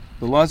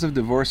The Laws of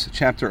Divorce,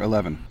 Chapter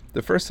 11.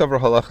 The first several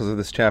halachas of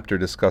this chapter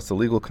discuss the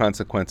legal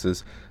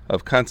consequences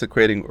of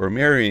consecrating or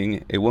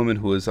marrying a woman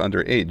who is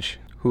underage,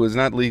 who is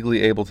not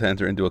legally able to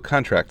enter into a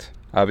contract.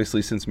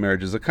 Obviously, since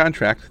marriage is a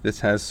contract,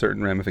 this has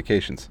certain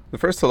ramifications. The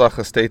first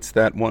halacha states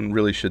that one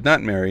really should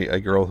not marry a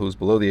girl who is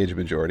below the age of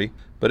majority,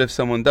 but if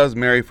someone does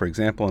marry, for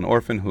example, an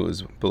orphan who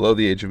is below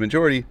the age of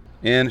majority,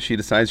 and she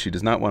decides she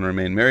does not want to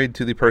remain married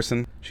to the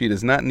person, she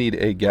does not need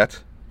a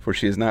get, for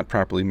she is not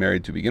properly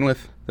married to begin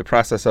with. The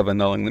process of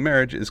annulling the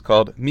marriage is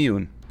called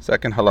miyun.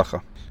 Second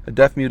halacha. A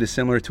deaf mute is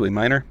similar to a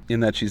minor in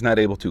that she's not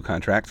able to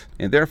contract,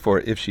 and therefore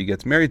if she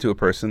gets married to a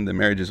person, the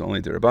marriage is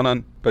only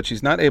derabanan, but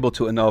she's not able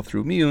to annul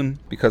through miyun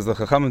because the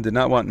chachamim did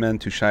not want men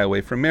to shy away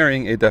from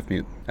marrying a deaf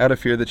mute, out of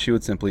fear that she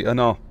would simply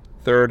annul.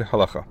 Third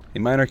halacha. A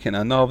minor can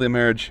annul the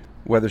marriage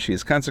whether she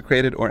is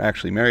consecrated or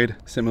actually married.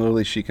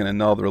 Similarly, she can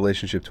annul the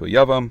relationship to a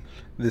yavam.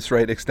 This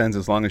right extends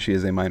as long as she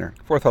is a minor.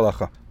 Fourth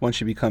halacha. Once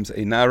she becomes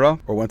a nara,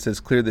 or once it is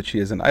clear that she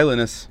is an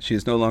ailiness, she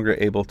is no longer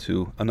able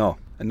to annul.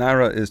 A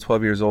nara is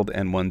 12 years old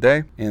and 1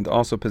 day, and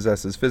also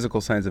possesses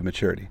physical signs of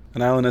maturity.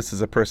 An ailiness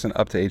is a person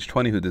up to age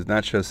 20 who does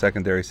not show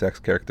secondary sex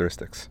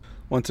characteristics.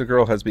 Once a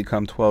girl has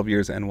become 12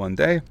 years and 1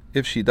 day,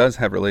 if she does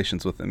have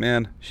relations with a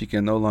man, she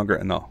can no longer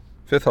annul.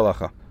 Fifth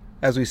halacha.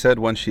 As we said,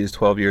 once she is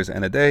 12 years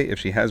and a day, if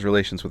she has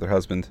relations with her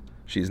husband,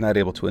 she is not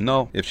able to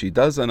annul. If she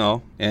does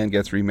annul and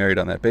gets remarried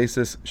on that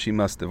basis, she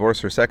must divorce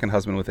her second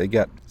husband with a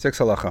get.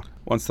 Sixth halacha.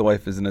 Once the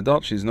wife is an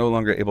adult, she is no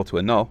longer able to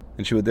annul,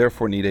 and she would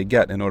therefore need a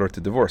get in order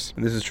to divorce.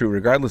 And this is true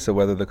regardless of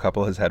whether the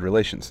couple has had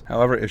relations.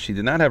 However, if she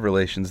did not have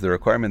relations, the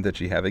requirement that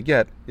she have a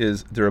get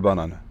is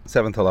derabanan.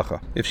 Seventh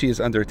halacha. If she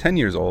is under 10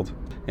 years old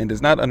and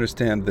does not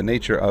understand the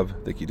nature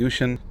of the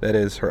Gerushin, that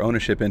is, her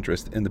ownership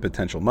interest in the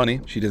potential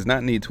money, she does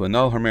not need to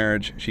annul her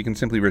marriage. She can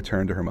simply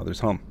return to her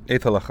mother's home.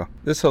 Eighth halacha.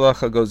 This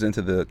halacha goes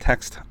into the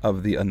text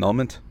of the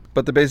annulment,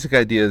 but the basic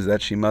idea is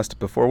that she must,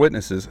 before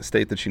witnesses,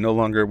 state that she no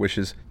longer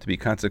wishes to be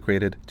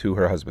consecrated to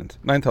her husband.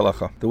 Ninth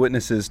halacha. The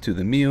witnesses to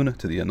the miyun,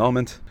 to the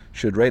annulment,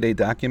 should write a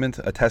document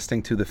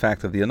attesting to the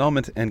fact of the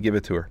annulment and give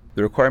it to her.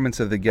 The requirements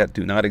of the get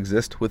do not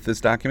exist with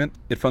this document.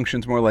 It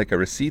functions more like a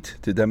receipt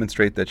to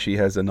demonstrate that she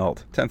has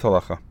annulled. 10th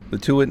halacha. The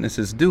two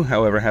witnesses do,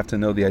 however, have to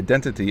know the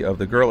identity of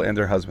the girl and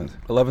her husband.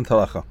 11th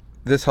halacha.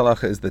 This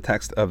halacha is the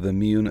text of the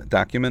miyun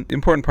document. The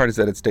important part is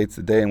that it states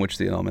the day in which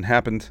the annulment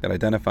happened. It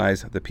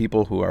identifies the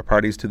people who are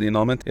parties to the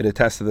annulment. It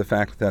attests to the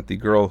fact that the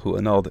girl who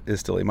annulled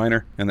is still a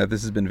minor, and that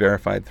this has been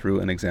verified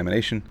through an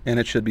examination, and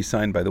it should be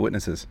signed by the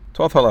witnesses.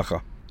 12th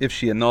halacha. If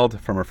she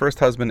annulled from her first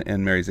husband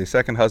and marries a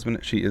second husband,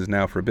 she is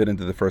now forbidden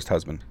to the first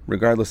husband,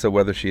 regardless of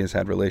whether she has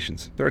had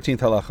relations. 13th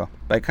halacha.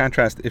 By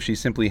contrast, if she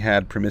simply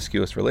had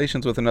promiscuous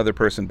relations with another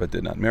person but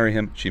did not marry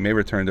him, she may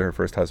return to her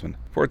first husband.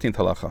 14th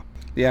halacha.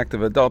 The act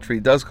of adultery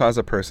does cause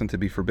a person to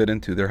be forbidden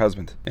to their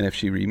husband, and if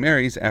she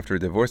remarries after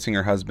divorcing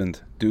her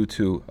husband due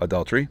to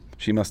adultery,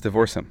 she must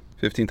divorce him.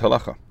 15th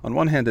halacha. On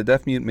one hand, a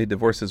deaf mute may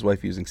divorce his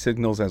wife using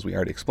signals, as we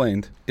already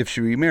explained. If she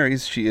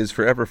remarries, she is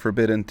forever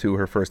forbidden to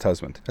her first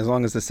husband, as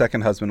long as the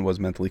second husband was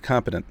mentally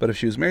competent. But if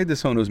she was married to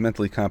someone who is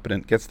mentally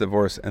competent, gets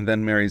divorced, and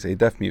then marries a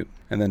deaf mute,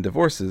 and then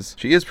divorces,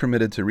 she is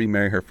permitted to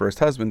remarry her first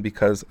husband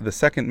because the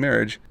second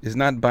marriage is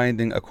not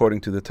binding according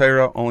to the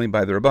Torah, only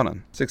by the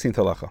Rabbanan. 16th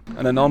halacha.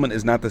 An annulment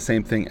is not the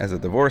same thing as a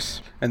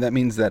divorce, and that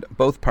means that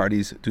both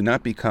parties do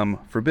not become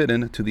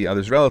forbidden to the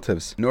other's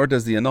relatives, nor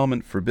does the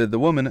annulment forbid the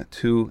woman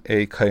to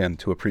a kayan,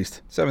 to a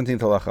priest. 17th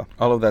halacha.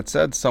 All of that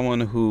said,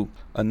 someone who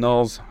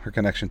annuls her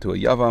connection to a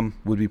yavam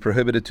would be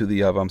prohibited to the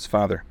yavam's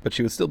father, but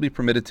she would still be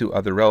permitted to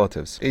other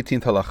relatives.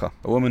 18th halacha.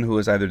 A woman who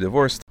is either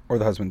divorced or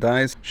the husband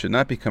dies should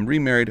not become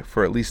remarried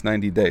for at least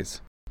 90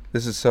 days.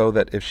 This is so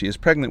that if she is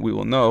pregnant, we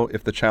will know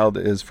if the child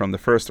is from the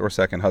first or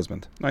second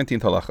husband.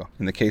 19th halacha.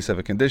 In the case of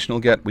a conditional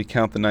get, we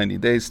count the 90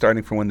 days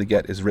starting from when the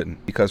get is written,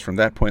 because from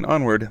that point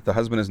onward, the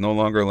husband is no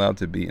longer allowed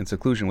to be in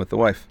seclusion with the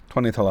wife.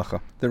 20th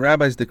halacha. The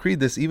rabbis decreed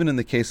this even in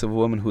the case of a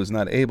woman who is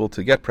not able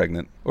to get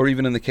pregnant, or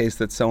even in the case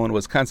that someone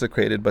was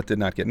consecrated but did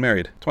not get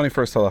married.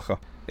 21st halacha.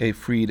 A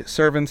freed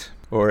servant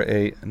or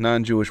a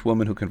non-Jewish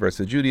woman who converts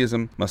to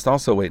Judaism must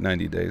also wait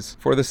 90 days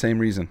for the same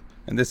reason.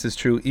 And this is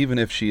true even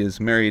if she is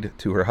married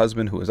to her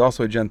husband who is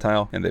also a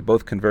Gentile and they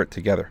both convert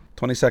together.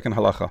 22nd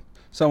halacha.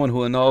 Someone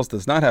who annuls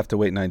does not have to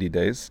wait 90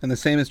 days, and the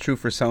same is true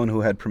for someone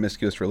who had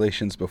promiscuous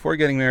relations before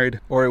getting married,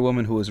 or a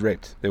woman who was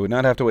raped. They would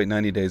not have to wait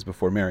 90 days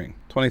before marrying.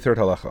 23rd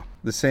halacha.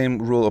 The same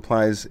rule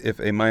applies if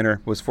a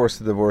minor was forced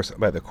to divorce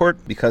by the court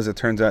because it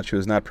turns out she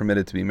was not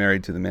permitted to be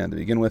married to the man to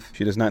begin with.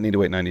 She does not need to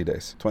wait 90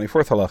 days.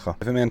 24th halacha.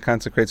 If a man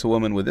consecrates a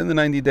woman within the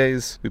 90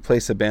 days, we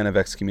place a ban of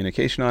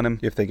excommunication on him.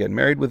 If they get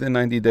married within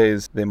 90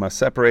 days, they must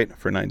separate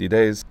for 90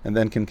 days and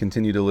then can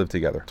continue to live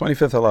together.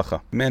 25th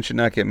halacha. A man should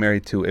not get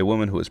married to a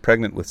woman who is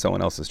pregnant with someone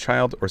someone else's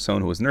child, or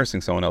someone who is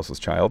nursing someone else's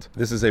child.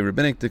 This is a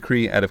rabbinic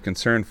decree out of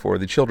concern for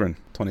the children.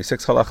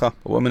 26 halacha,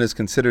 a woman is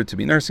considered to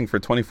be nursing for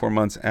 24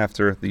 months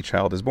after the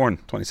child is born.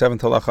 27th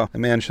halacha, a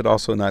man should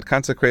also not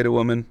consecrate a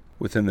woman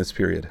within this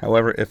period.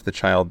 However, if the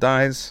child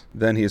dies,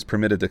 then he is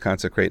permitted to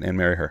consecrate and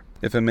marry her.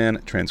 If a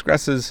man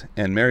transgresses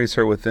and marries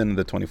her within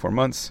the 24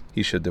 months,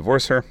 he should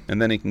divorce her,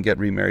 and then he can get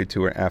remarried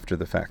to her after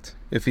the fact.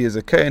 If he is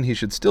a kohen, he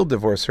should still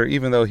divorce her,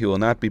 even though he will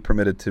not be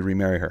permitted to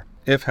remarry her.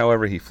 If,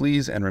 however, he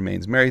flees and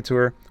remains married to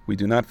her, we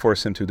do not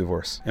force him to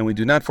divorce. And we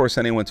do not force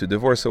anyone to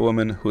divorce a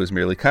woman who is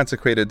merely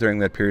consecrated during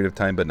that period of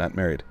time but not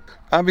married.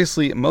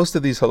 Obviously, most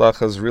of these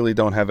halachas really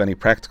don't have any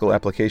practical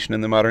application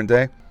in the modern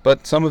day,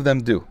 but some of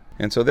them do.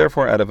 And so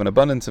therefore, out of an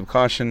abundance of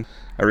caution,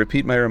 I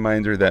repeat my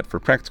reminder that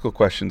for practical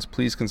questions,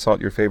 please consult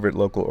your favorite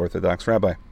local Orthodox rabbi.